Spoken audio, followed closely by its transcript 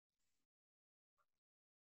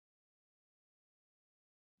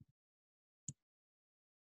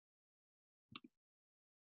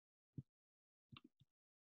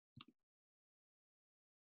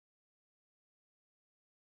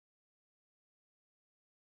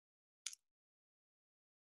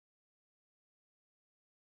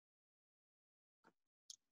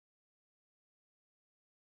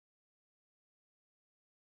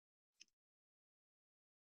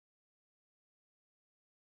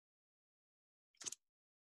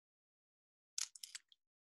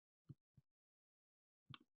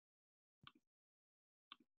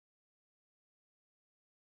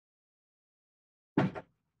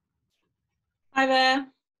Hi there.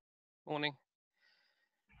 Morning.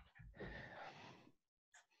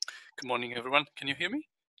 Good morning, everyone. Can you hear me?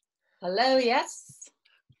 Hello, yes.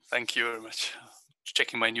 Thank you very much.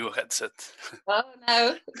 Checking my new headset. Oh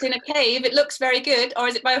no, it's in a cave. It looks very good. Or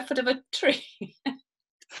is it by a foot of a tree?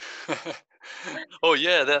 Oh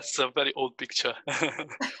yeah, that's a very old picture.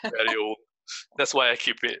 Very old. That's why I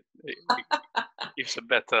keep it. It gives a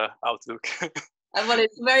better outlook. Well,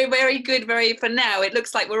 it's very, very good. Very for now. It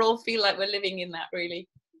looks like we all feel like we're living in that, really.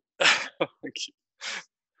 Thank you.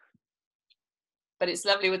 But it's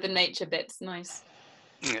lovely with the nature bits. Nice.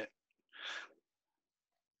 Yeah.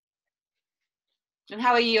 And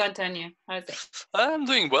how are you, Antonio? How is it? I'm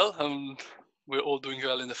doing well. We're all doing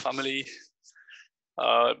well in the family.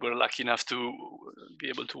 We're lucky enough to be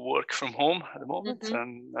able to work from home at the moment,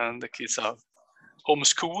 and the kids are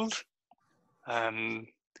homeschooled.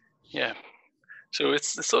 Yeah, so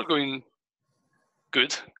it's all going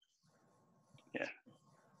good. Yeah.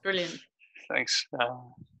 Brilliant. Thanks.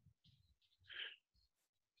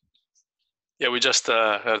 Yeah, we just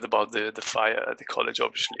heard about the fire at the college,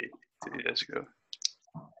 obviously, 2 years ago.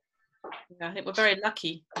 Yeah, I think we're very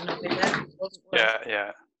lucky.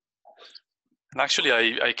 Yeah. And actually,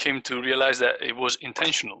 I came to realize that it was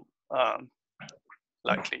intentional,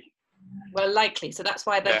 likely. Well, likely. So that's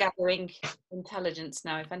why they're gathering intelligence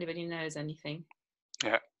now, if anybody knows anything.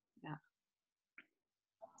 Yeah.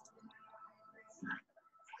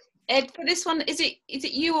 Ed, for this one, is it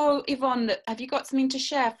you or Yvonne that have you got something to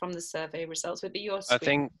share from the survey results? Would be your screen? I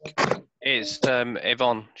think it's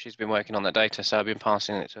Yvonne. She's been working on that data, so I've been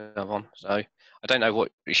passing it to Yvonne. So I don't know what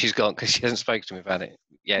she's got because she hasn't spoken to me about it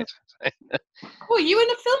yet. Oh, you in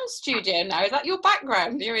a film studio now? Is that your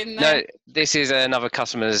background? You're in there? No, this is another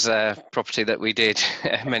customer's property that we did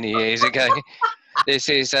many years ago. This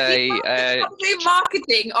is a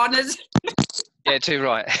marketing honours. Yeah, too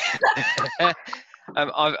right.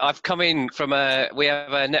 I've come in from we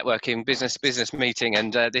have a networking business meeting,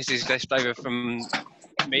 and this is left over from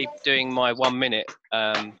me doing my 1 minute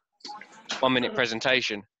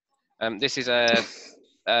presentation. This is a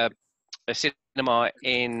cinema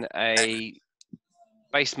in a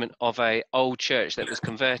basement of a old church that was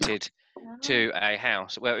converted to a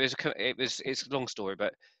house. Well, it's a long story,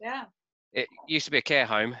 but it used to be a care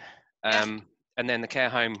home, and then the care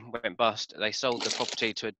home went bust. They sold the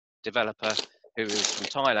property to a developer who was from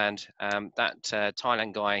Thailand. That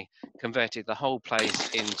Thailand guy converted the whole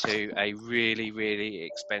place into a really, really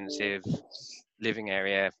expensive living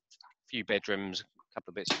area, few bedrooms, a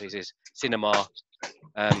couple of bits and pieces, cinema,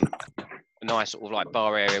 a nice sort of like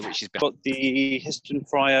bar area, which is got the Histon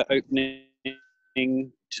Fryer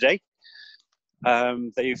opening today.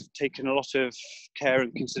 They've taken a lot of care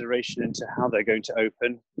and consideration into how they're going to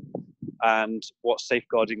open and what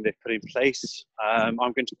safeguarding they've put in place. I'm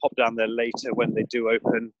going to pop down there later when they do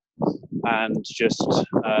open and just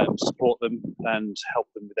support them and help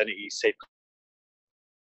them with any safeguarding.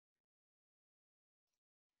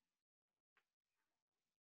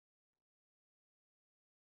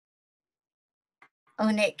 Oh,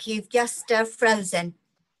 Nick, you've just frozen.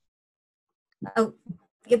 Oh,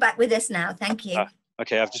 you're back with us now. Thank you.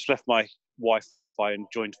 Okay, I've just left my Wi-Fi and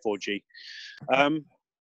joined 4G.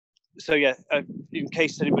 So yeah, in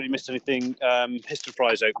case anybody missed anything, Histon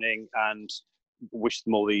Fry is opening, and wish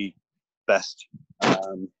them all the best.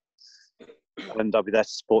 And I'll be there to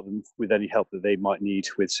support them with any help that they might need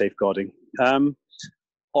with safeguarding.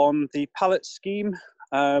 On the pallet scheme,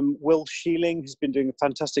 Will Sheeling has been doing a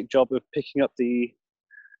fantastic job of picking up the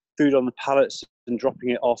food on the pallets and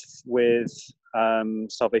dropping it off with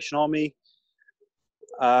Salvation Army.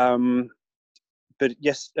 But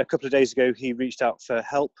yes, a couple of days ago, he reached out for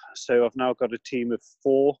help. So I've now got a team of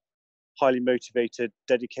 4 highly motivated,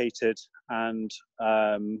 dedicated, and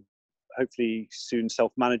hopefully soon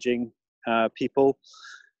self-managing people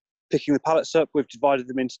picking the pallets up. We've divided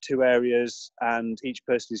them into 2 areas, and each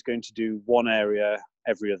person is going to do 1 area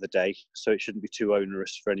every other day. So it shouldn't be too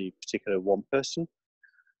onerous for any particular one person.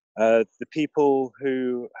 The people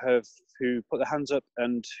who put their hands up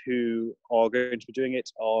and who are going to be doing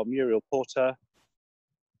it are Muriel Porter,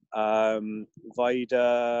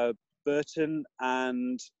 Vida Burton,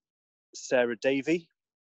 and Sarah Davey,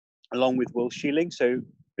 along with Will Sheeling. So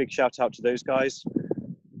big shout out to those guys.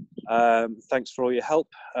 Thanks for all your help.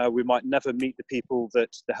 We might never meet the people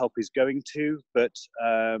that the help is going to, but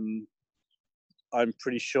I'm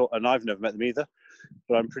pretty sure, and I've never met them either,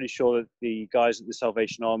 but I'm pretty sure that the guys at the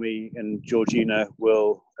Salvation Army and Georgina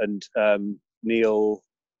will, and Neil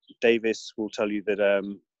Davis will tell you that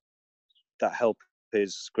that help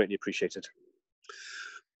is greatly appreciated.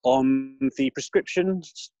 On the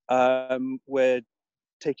prescriptions, we're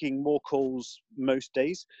taking more calls most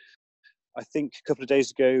days. I think a couple of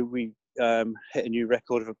days ago we hit a new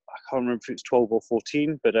record of, I can't remember if it's 12 or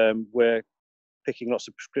 14, but we're picking lots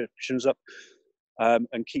of prescriptions up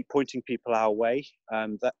and keep pointing people our way.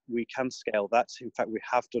 That we can scale that. In fact, we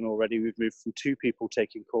have done already. We've moved from 2 people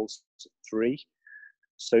taking calls to 3,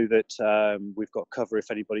 so that we've got cover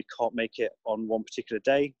if anybody can't make it on one particular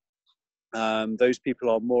day. Those people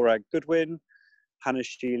are Morag Goodwin, Hannah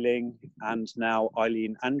Sheeling, and now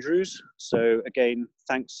Eileen Andrews. So again,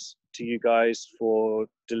 thanks to you guys for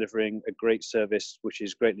delivering a great service, which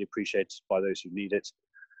is greatly appreciated by those who need it.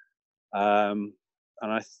 And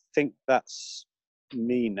I think that's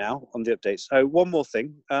me now on the updates. Oh, one more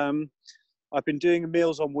thing. I've been doing a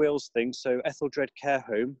Meals on Wheels thing, so Etheldred Care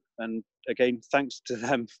Home, and again, thanks to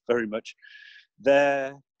them very much.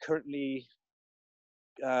 They're currently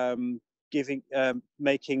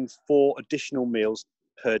making 4 additional meals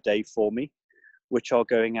per day for me, which are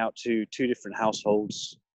going out to 2 different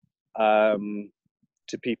households,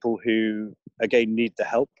 to people who again need the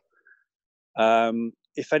help.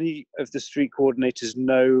 If any of the street coordinators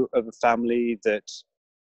know of a family that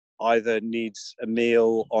either needs a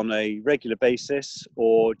meal on a regular basis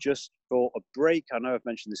or just for a break, I know I've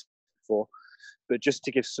mentioned this before, but just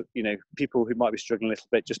to give, you know, people who might be struggling a little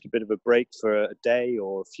bit, just a bit of a break for a day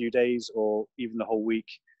or a few days or even the whole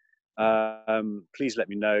week, please let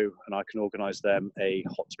me know and I can organise them a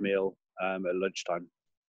hot meal at lunchtime.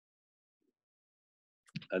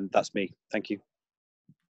 And that's me. Thank you.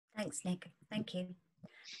 Thanks, Nick. Thank you.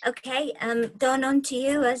 Okay, Don, on to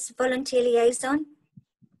you as volunteer liaison.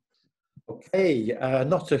 Okay,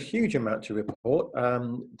 not a huge amount to report.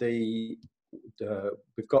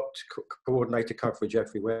 We've got coordinator coverage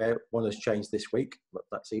everywhere. One has changed this week, but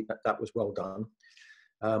that was well done.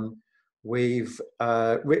 We've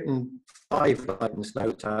written 5 guidance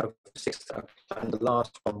notes out of 6, and the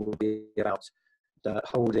last one will be about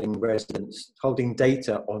holding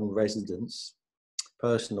data on residents,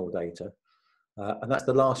 personal data. And that's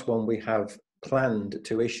the last one we have planned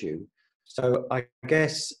to issue. So I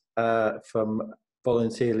guess from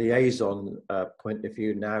volunteer liaison point of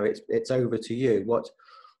view now, it's over to you.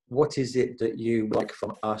 What is it that you like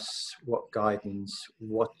from us? What guidance?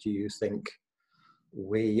 What do you think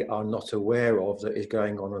we are not aware of that is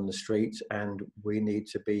going on the street and we need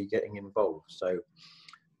to be getting involved? So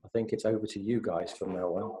I think it's over to you guys from now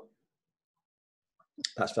on.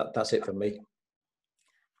 That's it from me.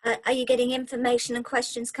 Are you getting information and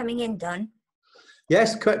questions coming in, Don?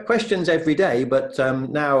 Yes, questions every day, but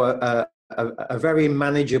now a very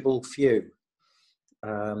manageable few.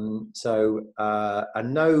 And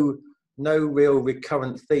no real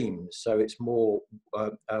recurrent themes. So it's more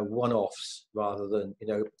one-offs rather than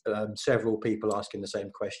several people asking the same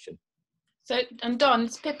question. So, and Don,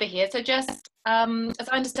 it's Pippa here. So just as I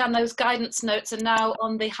understand, those guidance notes are now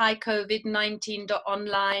on the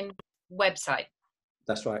highcovid19.online website.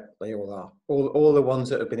 That's right, they all are. All the ones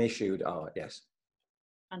that have been issued are, yes.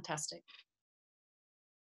 Fantastic.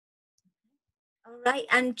 All right,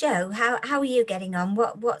 and Joe, how are you getting on?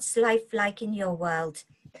 What's life like in your world?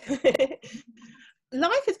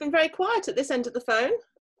 Life has been very quiet at this end of the phone.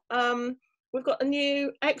 We've got a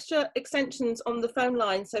new extra extensions on the phone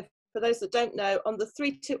line. So for those that don't know, on the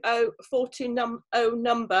 320-420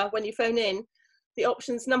 number, when you phone in, the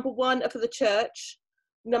options number 1 are for the church.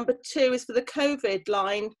 Number 2 is for the COVID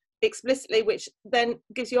line explicitly, which then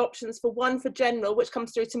gives you options for 1 for general, which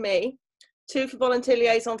comes through to me, 2 for volunteer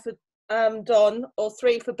liaison for Don, or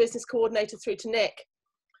 3 for business coordinator through to Nick.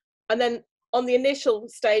 And then on the initial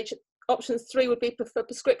stage, options 3 would be for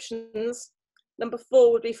prescriptions, number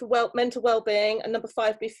 4 would be for mental well-being, and number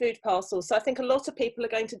 5 would be food parcels. So I think a lot of people are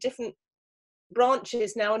going to different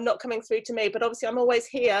branches now and not coming through to me, but obviously I'm always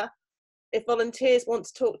here if volunteers want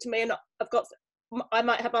to talk to me, and I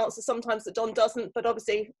might have answers sometimes that Don doesn't, but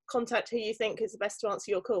obviously contact who you think is the best to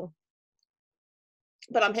answer your call.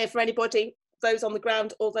 But I'm here for anybody, those on the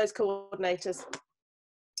ground or those coordinators.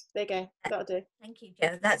 There you go, that'll do. Thank you,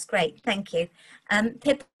 Joe, that's great, thank you.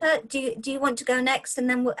 Pippa, do you want to go next, and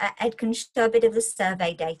then Ed can show a bit of the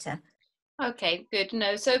survey data? Okay, good.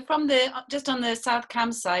 No, so from just on the South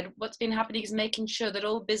Cam side, what's been happening is making sure that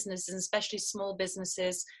all businesses, especially small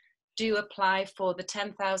businesses, do apply for the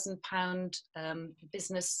 £10,000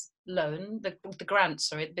 business loan, the grant,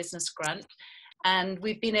 sorry, the business grant. And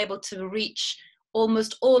we've been able to reach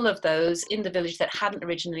almost all of those in the village that hadn't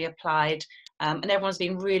originally applied. And everyone's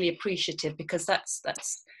been really appreciative, because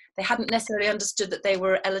they hadn't necessarily understood that they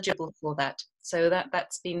were eligible for that. So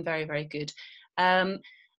that's been very, very good. And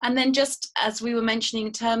then just as we were mentioning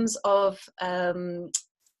in terms of the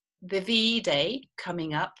VE Day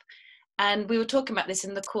coming up, And we were talking about this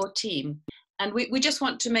in the core team. And we just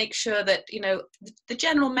want to make sure that, you know, the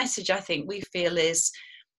general message, I think, we feel is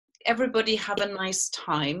everybody have a nice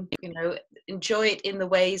time, you know, enjoy it in the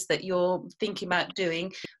ways that you're thinking about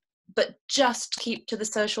doing, but just keep to the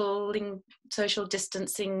social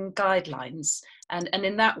distancing guidelines. And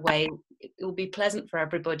in that way, it will be pleasant for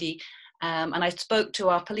everybody. And I spoke to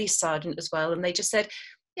our police sergeant as well, and they just said,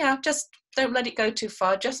 yeah, just don't let it go too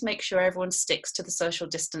far. Just make sure everyone sticks to the social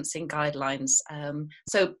distancing guidelines.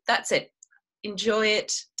 So that's it. Enjoy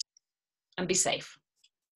it and be safe.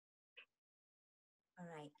 All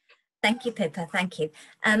right. Thank you, Pippa. Thank you.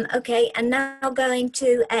 Okay, and now going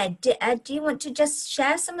to Ed. Ed, do you want to just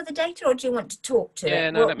share some of the data, or do you want to talk to it?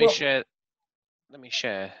 Yeah, no, let me share. Let me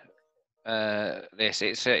share this.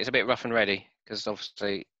 It's a bit rough and ready because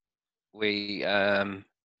obviously we've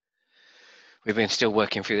been still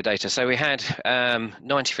working through the data. So we had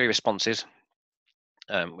 93 responses.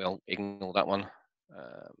 We'll ignore that one.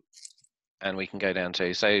 And we can go down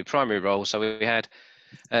to, so primary roles. So we had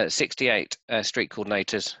 68 street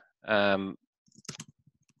coordinators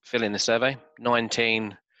fill in the survey,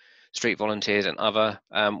 19 street volunteers and other.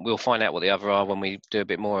 We'll find out what the other are when we do a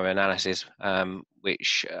bit more analysis,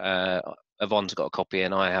 which Yvonne's got a copy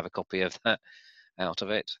and I have a copy of that out of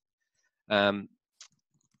it. One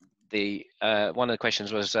of the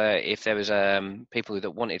questions was if there was people that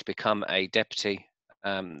wanted to become a deputy,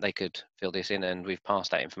 they could fill this in, and we've passed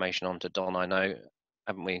that information on to Don, I know,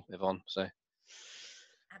 haven't we, Yvonne? So,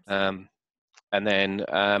 and then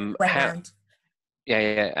and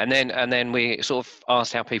then we sort of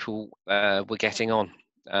asked how people were getting on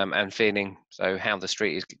and feeling, so how the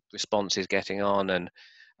street response is getting on,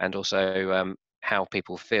 and also how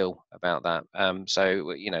people feel about that.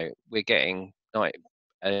 So you know, we're getting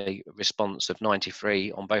a response of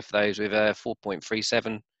 93 on both of those with a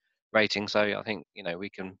 4.37 rating. So I think, you know, we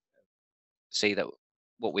can see that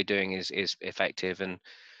what we're doing is effective, and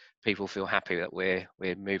people feel happy that we're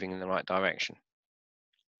moving in the right direction.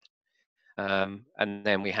 And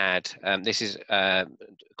then we had this is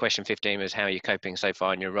question 15 was how are you coping so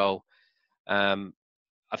far in your role. I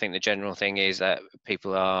think the general thing is that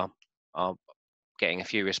people are getting a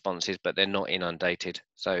few responses, but they're not inundated.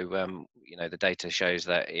 So you know, the data shows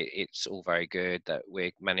that it's all very good, that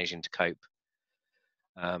we're managing to cope.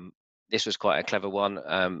 This was quite a clever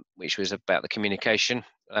one, which was about the communication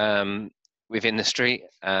within the street,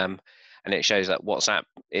 and it shows that WhatsApp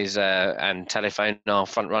is and telephone are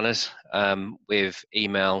front runners, with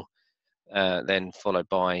email then followed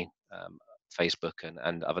by Facebook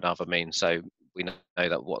and other means. So we know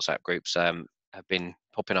that WhatsApp groups have been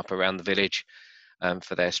popping up around the village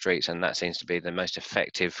for their streets, and that seems to be the most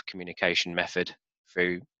effective communication method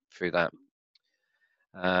through that.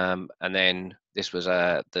 And then this was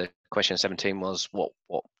the question 17 was what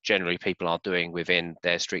generally people are doing within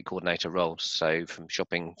their street coordinator roles. So from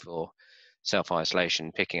shopping for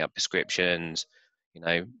self-isolation, picking up prescriptions, you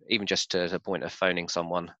know, even just to the point of phoning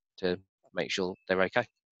someone to make sure they're okay.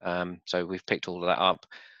 So we've picked all of that up.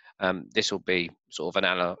 This will be sort of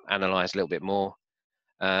analysed a little bit more.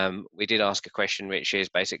 We did ask a question which is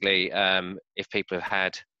basically if people have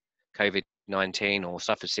had COVID-19 or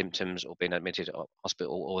suffered symptoms or been admitted to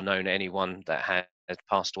hospital or known anyone that had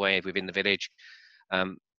passed away within the village.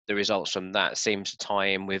 The results from that seems to tie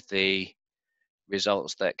in with the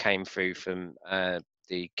results that came through from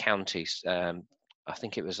the counties. I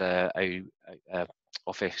think it was a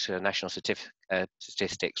Office of National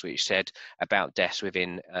Statistics which said about deaths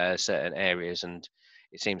within certain areas, and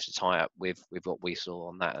it seems to tie up with what we saw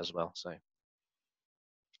on that as well. So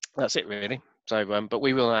that's it really. So, but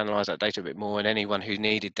we will analyse that data a bit more, and anyone who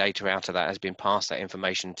needed data out of that has been passed that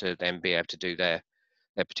information to then be able to do their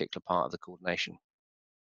particular part of the coordination.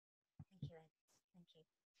 Thank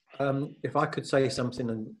you. If I could say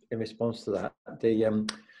something in response to that,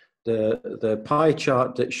 the pie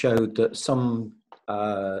chart that showed that some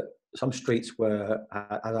streets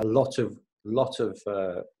had a lot of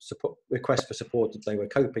support requests for support that they were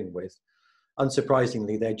coping with.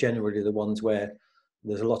 Unsurprisingly, they're generally the ones where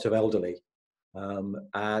there's a lot of elderly.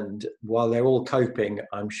 And while they're all coping,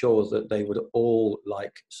 I'm sure that they would all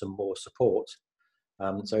like some more support.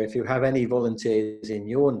 So if you have any volunteers in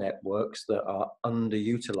your networks that are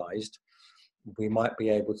underutilized, we might be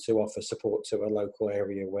able to offer support to a local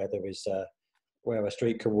area where there is where a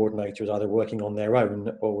street coordinator is either working on their own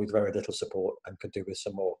or with very little support and could do with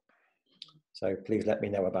some more. So please let me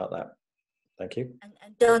know about that. Thank you.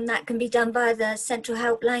 And Don, that can be done via the central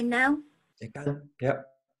helpline now? It can, yeah.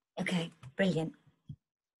 Okay, brilliant.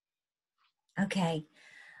 Okay,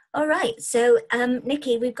 all right. So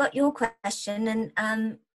Nikki, we've got your question,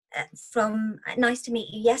 and nice to meet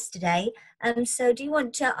you yesterday. So do you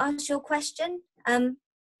want to ask your question?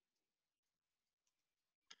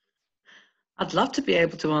 I'd love to be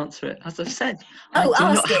able to answer it, as I've said. Oh,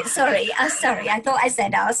 ask it. Sorry. Sorry. I thought I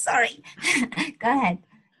said ask. Sorry. Go ahead.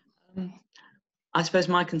 I suppose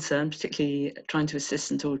my concern, particularly trying to assist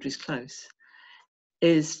St Audrey's Close,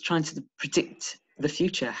 is trying to predict the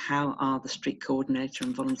future. How are the street coordinator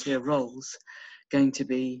and volunteer roles going to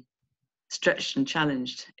be stretched and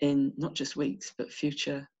challenged in not just weeks, but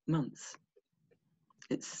future months?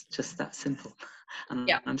 It's just that simple. And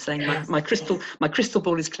yeah. I'm saying my crystal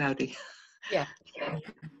ball is cloudy. Yeah.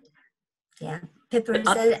 Yeah. Pippa, is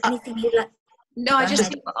there anything you'd like? No, I just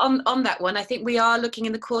think on that one, I think we are looking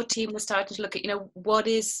in the core team, we're starting to look at, what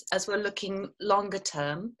is, as we're looking longer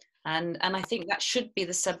term, and I think that should be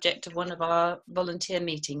the subject of one of our volunteer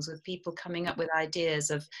meetings, with people coming up with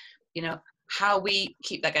ideas of, how we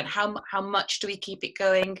keep that going, how much do we keep it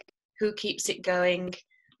going, who keeps it going,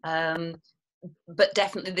 but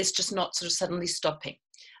definitely this just not sort of suddenly stopping,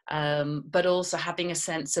 but also having a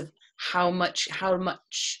sense of how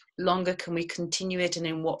much longer can we continue it, and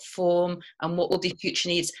in what form, and what will be future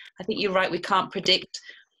needs. I think you're right, we can't predict,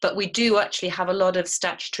 but we do actually have a lot of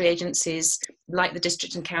statutory agencies like the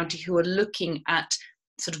district and county who are looking at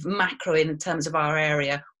sort of macro in terms of our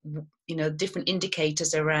area, different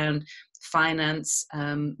indicators around finance,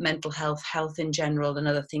 mental health, health in general, and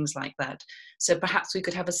other things like that. So perhaps we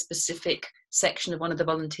could have a specific section of one of the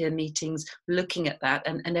volunteer meetings looking at that,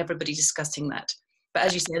 and everybody discussing that. But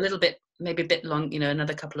as you say, maybe a bit long,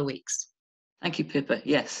 another couple of weeks. Thank you, Pippa.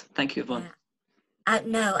 Yes, thank you, Yvonne.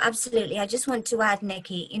 No, absolutely. I just want to add,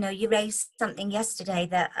 Nikki, you raised something yesterday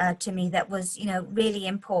that to me that was, really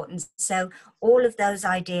important. So all of those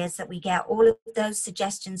ideas that we get, all of those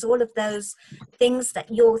suggestions, all of those things that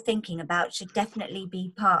you're thinking about should definitely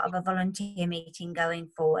be part of a volunteer meeting going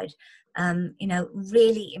forward.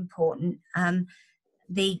 Really important.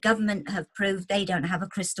 The government have proved they don't have a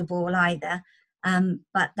crystal ball either,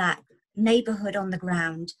 but that neighbourhood on the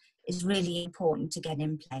ground is really important to get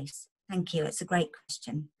in place. Thank you. It's a great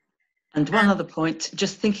question. And one other point,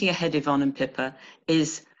 just thinking ahead, Yvonne and Pippa,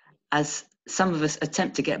 is as some of us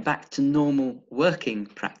attempt to get back to normal working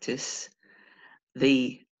practice,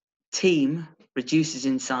 the team reduces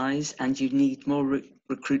in size and you need more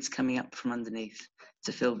recruits coming up from underneath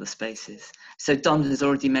to fill the spaces. So Don has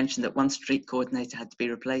already mentioned that one street coordinator had to be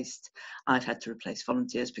replaced. I've had to replace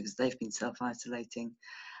volunteers because they've been self-isolating.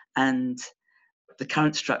 And the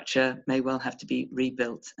current structure may well have to be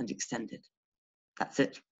rebuilt and extended. That's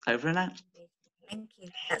it. Over and out. Thank you.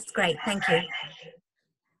 That's great. Thank you.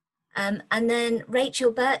 And then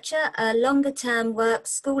Rachel Bircher, longer term work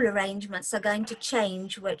school arrangements are going to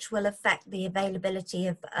change, which will affect the availability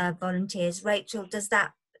of volunteers. Rachel, does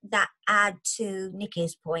that add to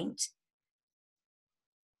Nikki's point?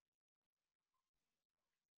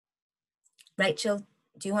 Rachel,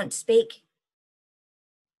 do you want to speak?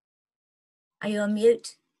 Are you on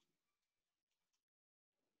mute?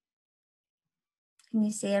 Can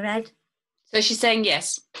you see her, Ed? So she's saying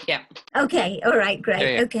yes. Yeah. Okay. All right.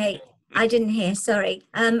 Great. Yeah. Okay. I didn't hear. Sorry.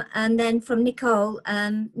 And then from Nicole.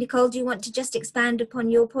 Nicole, do you want to just expand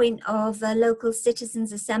upon your point of local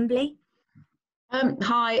citizens assembly?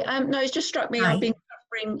 Hi. No, it's just struck me. Hi. I've been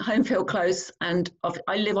covering Homefield Close, and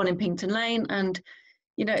I live on Impington Lane, and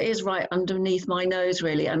it is right underneath my nose,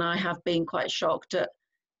 really. And I have been quite shocked at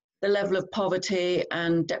the level of poverty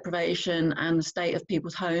and deprivation and the state of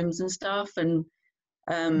people's homes and stuff. And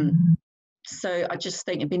so I just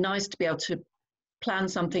think it'd be nice to be able to plan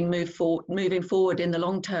something moving forward in the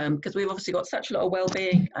long term, because we've obviously got such a lot of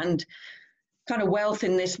well-being and kind of wealth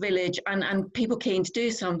in this village, and people keen to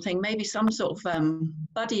do something, maybe some sort of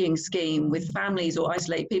buddying scheme with families or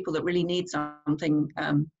isolated people that really need something.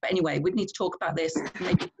 But anyway, we'd need to talk about this,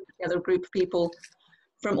 maybe put together a group of people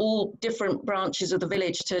from all different branches of the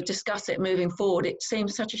village to discuss it moving forward. It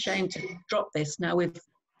seems such a shame to drop this now. We've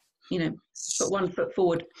put one foot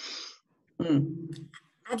forward.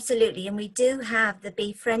 Absolutely, and we do have the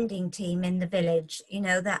befriending team in the village,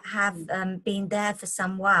 that have been there for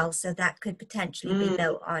some while, so that could potentially be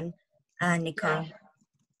built on, Nicole.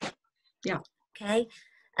 Yeah. Okay,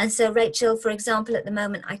 and so Rachel, for example, at the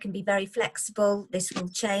moment I can be very flexible. This will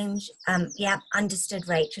change. Yeah, understood,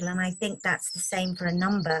 Rachel, and I think that's the same for a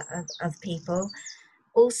number of people.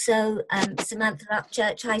 Also, Samantha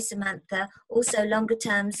Upchurch, hi Samantha. Also, longer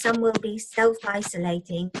term, some will be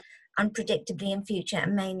self-isolating unpredictably in future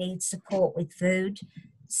and may need support with food.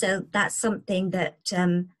 So that's something that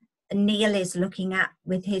Neil is looking at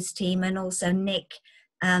with his team, and also Nick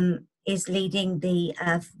is leading the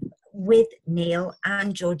with Neil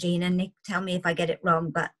and Georgina. Nick, tell me if I get it wrong,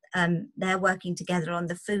 but they're working together on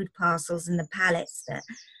the food parcels and the pallets that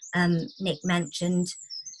Nick mentioned.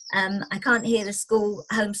 I can't hear the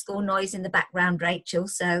homeschool noise in the background, Rachel,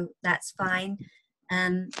 so that's fine.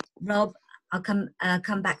 Rob, I'll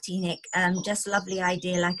come back to you, Nick. Just lovely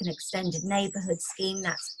idea, like an extended neighbourhood scheme.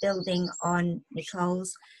 That's building on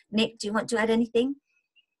Nicole's. Nick, do you want to add anything?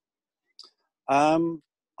 I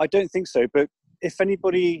don't think so, but if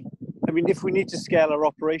anybody, I mean, if we need to scale our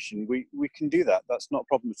operation, we can do that. That's not a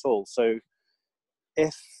problem at all. So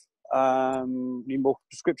if need more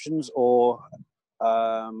prescriptions or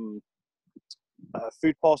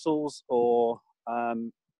food parcels, or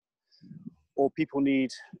people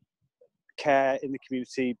need care in the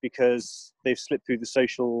community because they've slipped through the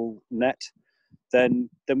social net, then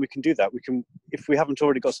we can do that. We can, if we haven't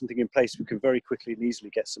already got something in place, we can very quickly and easily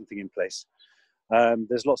get something in place.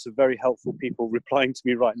 There's lots of very helpful people replying to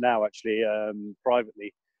me right now, actually,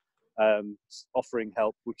 privately, offering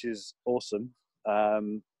help, which is awesome.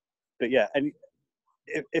 But yeah, and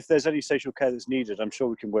if there's any social care that's needed, I'm sure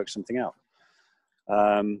we can work something out.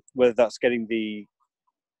 Whether that's getting the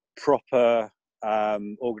proper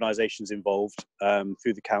organisations involved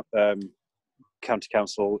through the county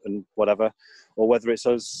council and whatever, or whether it's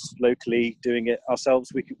us locally doing it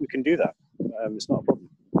ourselves, we can do that. It's not a problem.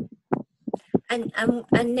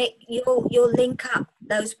 And Nick, you'll link up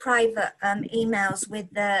those private emails with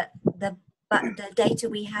the data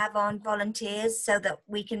we have on volunteers, so that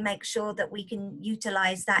we can make sure that we can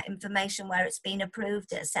utilise that information where it's been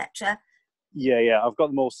approved, etc. Yeah, I've got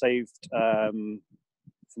them all saved for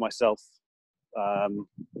myself,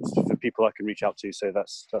 for people I can reach out to. So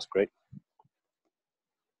that's great.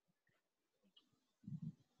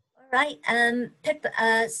 All right,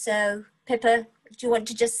 Pippa. So Pippa, do you want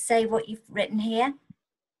to just say what you've written here?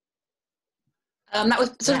 That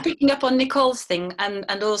was sort of picking up on Nicole's thing,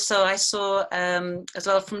 and also I saw as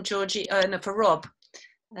well from Georgie, for Rob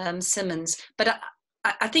Simmons. But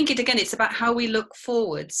I think it's about how we look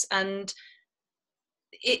forwards, and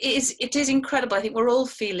it is incredible. I think we're all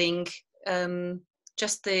feeling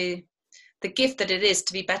just the gift that it is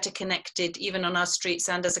to be better connected, even on our streets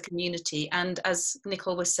and as a community. And as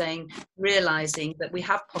Nicole was saying, realising that we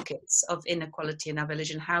have pockets of inequality in our village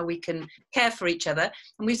and how we can care for each other.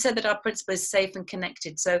 And we've said that our principle is safe and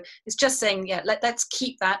connected. So it's just saying, yeah, let's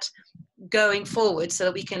keep that going forward so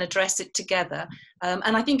that we can address it together.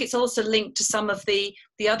 And I think it's also linked to some of the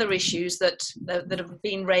other issues that have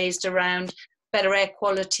been raised around better air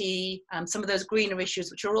quality, some of those greener issues,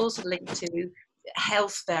 which are also linked to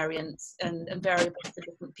health variants and variables for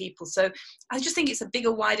different people. So I just think it's a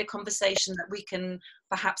bigger, wider conversation that we can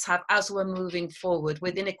perhaps have as we're moving forward,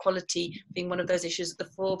 with inequality being one of those issues at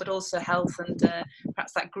the fore, but also health and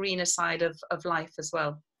perhaps that greener side of life as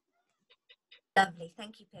well. Lovely,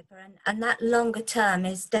 thank you, Pippa. And that longer term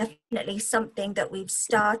is definitely something that we've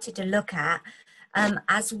started to look at,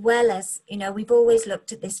 as well as, we've always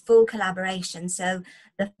looked at this full collaboration. So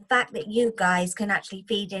the fact that you guys can actually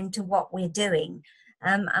feed into what we're doing.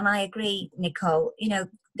 And I agree, Nicole,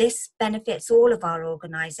 this benefits all of our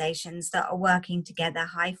organisations that are working together.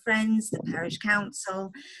 High Friends, the Parish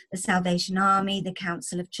Council, the Salvation Army, the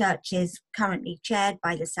Council of Churches, currently chaired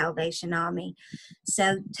by the Salvation Army.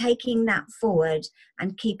 So taking that forward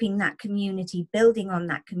and keeping that community, building on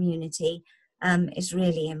that community, is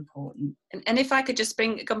really important. And if I could just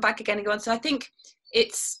come back again and go on. So I think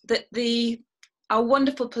it's that our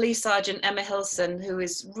wonderful police sergeant, Emma Hilson, who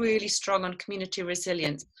is really strong on community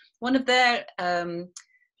resilience, one of their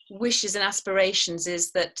wishes and aspirations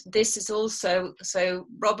is that this is also, so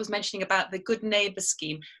Rob was mentioning about the Good Neighbour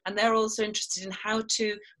scheme, and they're also interested in how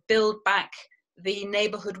to build back the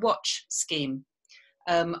Neighbourhood Watch scheme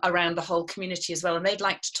around the whole community as well. And they'd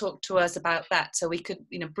like to talk to us about that, so we could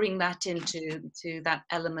bring that into that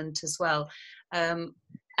element as well. And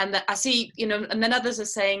that I see, and then others are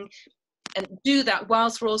saying, and do that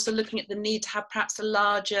whilst we're also looking at the need to have perhaps a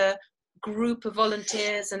larger group of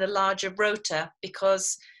volunteers and a larger rota,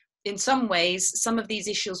 because in some ways, some of these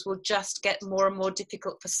issues will just get more and more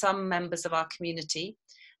difficult for some members of our community.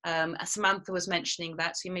 Samantha was mentioning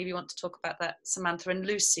that, so you maybe want to talk about that, Samantha, and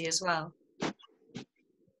Lucy as well.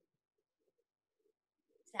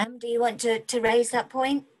 Sam, do you want to raise that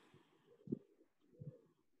point?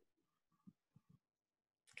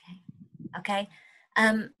 Okay.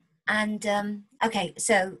 Okay,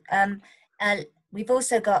 so we've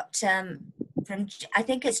also got from, I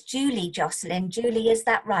think it's Julie Jocelyn. Julie, is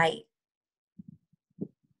that right?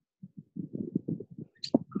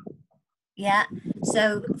 Yeah,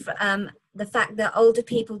 so the fact that older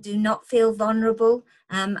people do not feel vulnerable,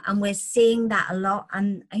 and we're seeing that a lot,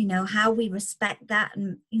 and you know how we respect that,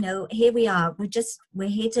 and you know here we are, we're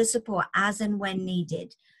here to support as and when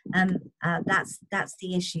needed. That's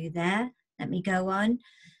the issue there. Let me go on.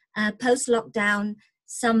 Post lockdown,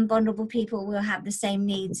 some vulnerable people will have the same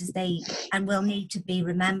needs as they and will need to be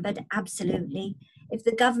remembered. Absolutely. If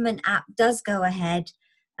the government app does go ahead,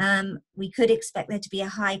 we could expect there to be a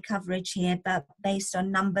high coverage here, but based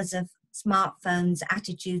on numbers of smartphones,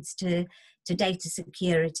 attitudes to data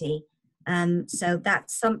security. So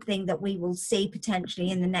that's something that we will see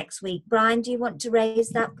potentially in the next week. Brian, do you want to raise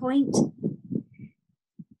that point?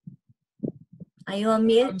 Are you on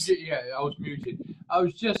mute? Yeah, I was muted. I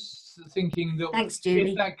was just thinking that Thanks,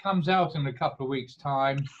 Julie. if that comes out in a couple of weeks'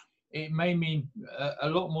 time, it may mean a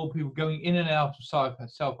lot more people going in and out of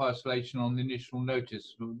self-isolation on the initial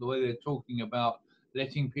notice. The way they're talking about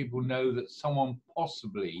letting people know that someone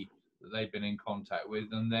possibly that they've been in contact with,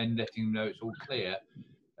 and then letting them know it's all clear.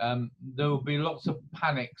 There will be lots of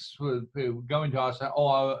panics with people going to us.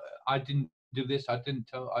 Oh, I didn't do this. I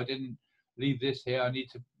didn't leave this here. I need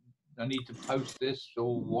to post this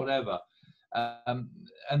or whatever.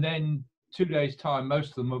 And then 2 days' time, most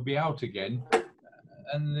of them will be out again,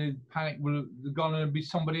 and the panic will going to be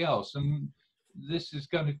somebody else. And this is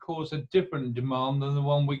going to cause a different demand than the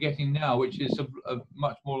one we're getting now, which is a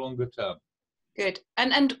much more longer term. Good.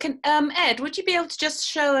 And can, Ed, would you be able to just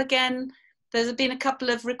show again, there's been a couple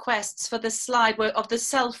of requests for the slide of the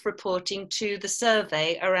self-reporting to the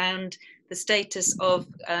survey around the status of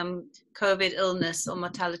COVID illness or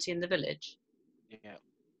mortality in the village? Yeah.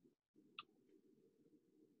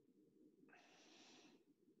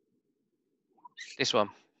 This one.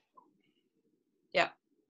 Yeah.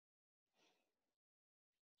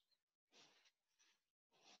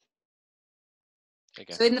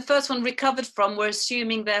 So in the first one, recovered from, we're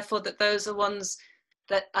assuming therefore that those are ones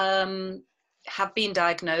that have been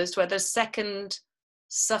diagnosed, where the second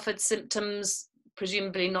suffered symptoms,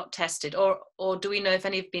 presumably not tested, or do we know if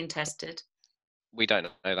any have been tested? We don't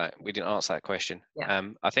know that. We didn't answer that question. Yeah.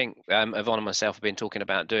 I think Yvonne and myself have been talking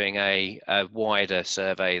about doing a wider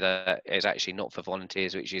survey that is actually not for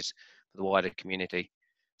volunteers, which is for the wider community.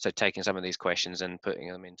 So taking some of these questions and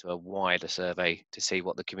putting them into a wider survey to see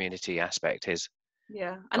what the community aspect is.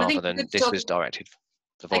 Yeah, and rather I think than this was directed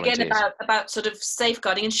for volunteers. Again about sort of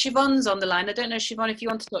safeguarding, and Siobhan's on the line. I don't know, Siobhan, if you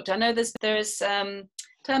want to talk to. I know there's in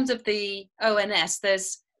terms of the ONS,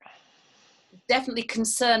 there's definitely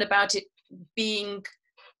concern about it being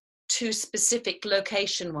too specific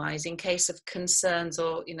location-wise in case of concerns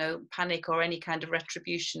or panic or any kind of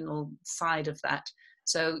retributional side of that.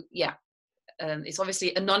 So yeah, it's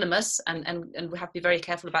obviously anonymous, and we have to be very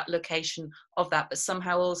careful about location of that, but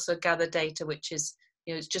somehow also gather data which is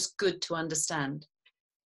it's just good to understand.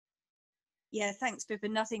 Yeah, thanks, Pippa.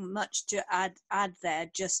 Nothing much to add there.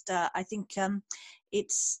 Just I think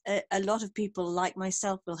it's a lot of people like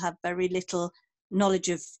myself will have very little knowledge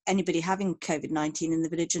of anybody having COVID-19 in the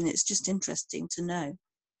village, and it's just interesting to know.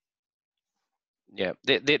 Yeah,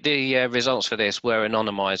 the results for this were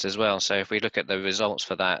anonymised as well. So if we look at the results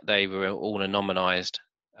for that, they were all anonymised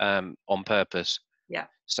on purpose. Yeah.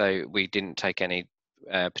 So we didn't take any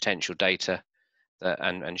potential data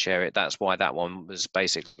and share it. That's why that one was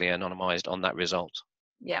basically anonymised on that result.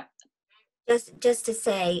 Yeah. Just to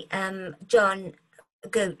say, John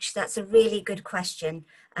Gooch, that's a really good question.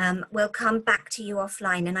 We'll come back to you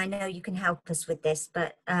offline, and I know you can help us with this,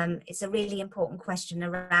 but it's a really important question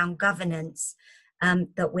around governance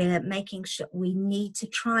that we're making sure we need to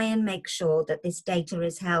try and make sure that this data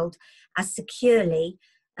is held as securely,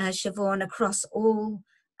 Siobhan, across all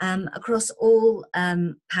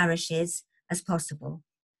parishes as possible.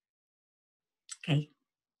 Okay.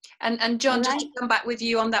 And John, right. Just to come back with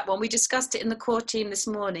you on that one, we discussed it in the core team this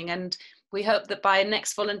morning, and we hope that by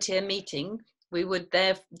next volunteer meeting, we would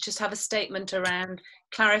there just have a statement around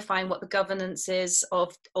clarifying what the governance is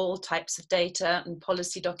of all types of data and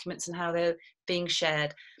policy documents and how they're being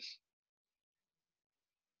shared.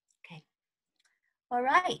 Okay. All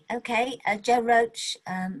right. Okay. Joe Roach.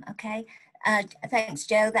 Okay. Thanks,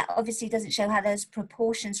 Joe. That obviously doesn't show how those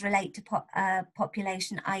proportions relate to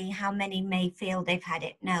population, i.e. how many may feel they've had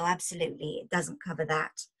it. No, absolutely. It doesn't cover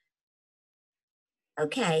that.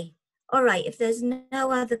 Okay. All right. If there's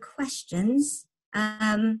no other questions,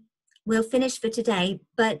 we'll finish for today.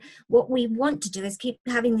 But what we want to do is keep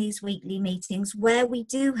having these weekly meetings where we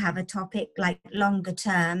do have a topic like longer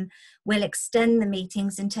term. We'll extend the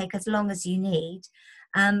meetings and take as long as you need.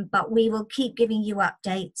 But we will keep giving you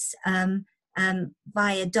updates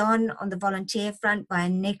via Don on the volunteer front, via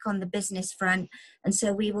Nick on the business front. And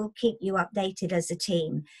so we will keep you updated as a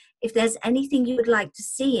team. if there's anything you would like to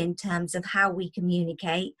see in terms of how we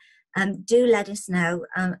communicate, do let us know,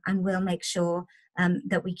 and we'll make sure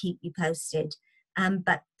that we keep you posted.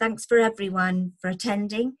 But thanks for everyone for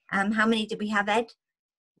attending. How many did we have, Ed?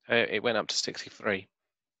 It went up to 63.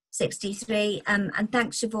 63. And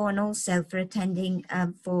thanks, Siobhan, also for attending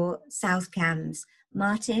for South Cams.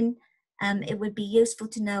 Martin, it would be useful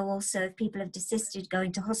to know also if people have desisted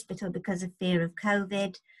going to hospital because of fear of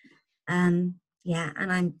COVID. Yeah,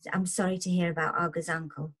 and I'm sorry to hear about Arga's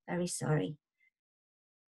uncle. Very sorry.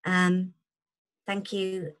 Thank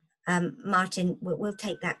you, Martin. We'll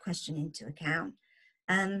take that question into account.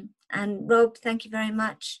 And Rob, thank you very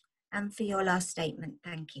much for your last statement.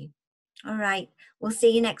 Thank you. All right, we'll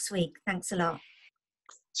see you next week. Thanks a lot.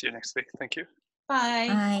 See you next week. Thank you.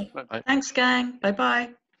 Bye. Bye. Bye. Thanks, gang.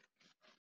 Bye-bye.